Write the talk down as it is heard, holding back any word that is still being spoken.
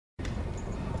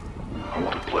I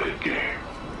want to play a game.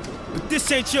 But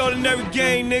this ain't your ordinary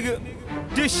game, nigga.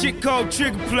 This shit called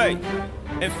trigger play.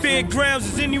 And fairgrounds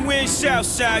is anywhere in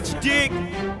Southside, you dig?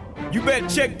 You better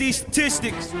check these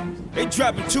statistics. They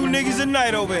dropping 2 niggas a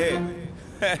night over here.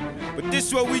 But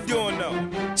this what we doing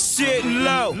though. Sitting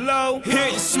low,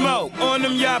 hitting smoke on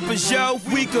them yappers, yo.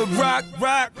 We could rock,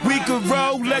 we could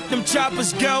roll, let them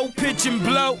choppers go, pitch and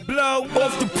blow,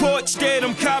 off the porch, there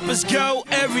them coppers go.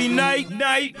 Every night,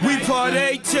 we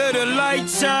party till the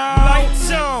lights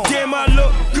on. Damn, I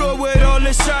look good with all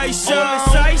this ice on.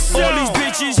 All these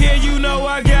bitches here, you know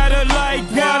I got a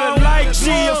light,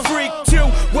 She a freak too,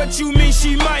 what you mean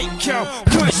she might count?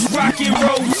 Push, rock and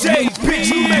roll,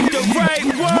 bitch, you make the right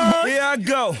one. Here I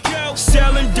go,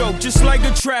 selling dope just like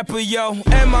a trapper, yo.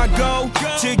 And my goal,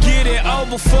 to get it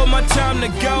over for my time to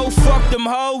go. Fuck them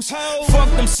hoes, fuck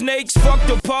them snakes, fuck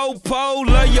the po-po.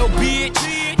 Love your bitch,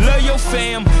 love your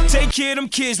fam. Take care of them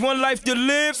kids, one life to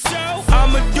live.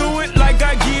 I'ma do it like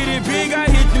I get it big, I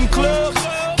hit them clubs.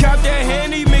 Count that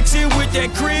Henny, mix it with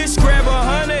that Chris, grab a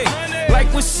honey. Like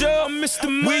what's up, Mr.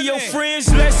 Money? We your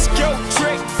friends, let's go.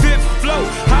 Trick, fifth flow,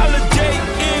 holiday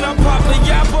in, I pop a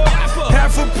yapper.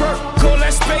 Half a perk, call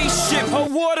that spaceship, her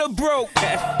water broke.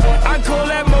 I call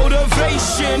that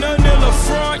motivation, another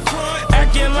front.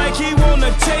 Acting like he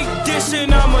wanna take this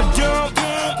and I'ma dump.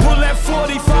 Pull that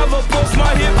 45 up off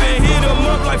my hip and hit him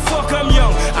up like fuck I'm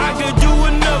young. I could do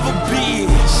another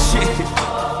bitch.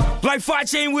 Like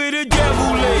Foch ain't where the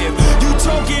devil live. You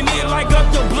talking it like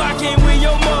up the block ain't where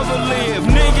your mother live.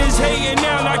 Niggas hating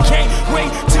now, I can't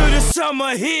wait till the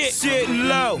summer hit. Sitting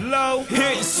low,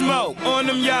 hitting smoke on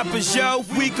them yappers, yo.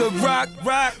 We could rock,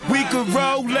 we could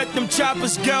roll, let them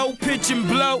choppers go, pitch and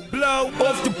blow,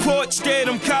 off the porch, there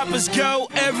them coppers go.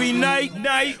 Every night,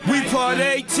 we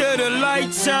party till the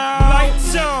lights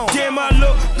on. Damn, I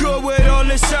look good with all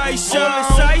this ice on.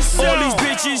 All these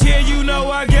bitches here, you know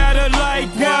I got a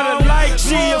light,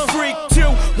 She a freak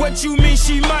too, what you mean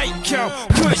she might count?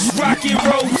 Push, rock and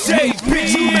roll,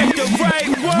 bitch, you make the right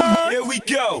one. Here we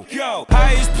go,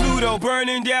 high as Pluto,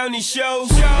 burning down these shows.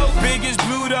 Big as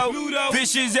Pluto,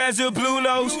 vicious as a blue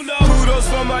nose. Kudos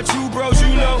for my true bros,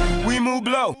 you know, we move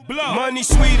blow. Money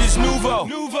sweet as Nouveau,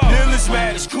 Lil is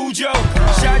mad as Cujo.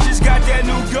 Shot just got that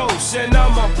new ghost, and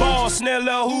I'm a boss,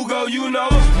 Snella Hugo, you know.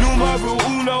 Numero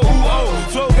uno,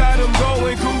 flow got them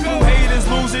going cuckoo. Haters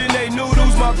losing they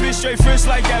noodles, my bitch straight French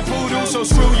like that voodoo. So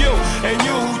screw you, and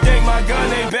you who think my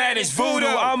gun ain't bad as voodoo.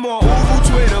 I'm on Ubu,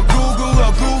 Twitter, Google, a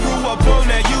guru up on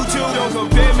that YouTube. Don't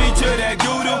compare me to that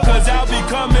doodle, cause I'll be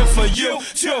coming for you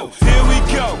too. Here we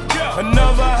go,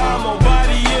 another homo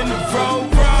body in the road.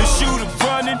 The shooter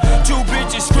running, 2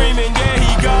 bitches screaming, there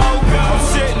he go. I'm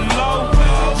sitting low,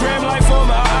 gram life on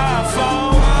my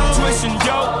iPhone. Twisting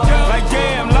dope, like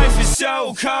damn, life is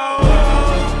so cold.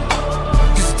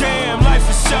 Cause damn, life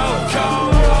is so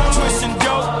cold. Twisting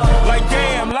dope, like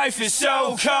damn, life is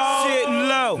so cold. Sitting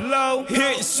low,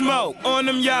 hitting smoke on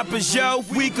them yappers, yo.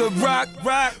 We could rock,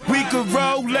 we could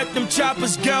roll, let them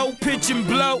choppers go, pitch and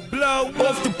blow,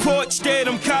 off the porch, there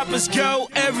them coppers go.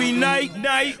 Every night,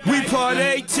 we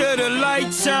party till the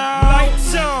lights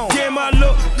on. Damn, I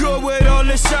look good with all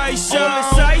this ice on.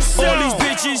 All these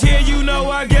bitches here, you know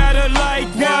I got a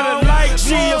light,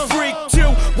 She a freak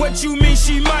too, what you mean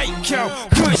she might count?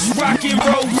 Push, rock and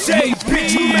roll,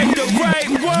 bitch, you make the right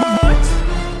one.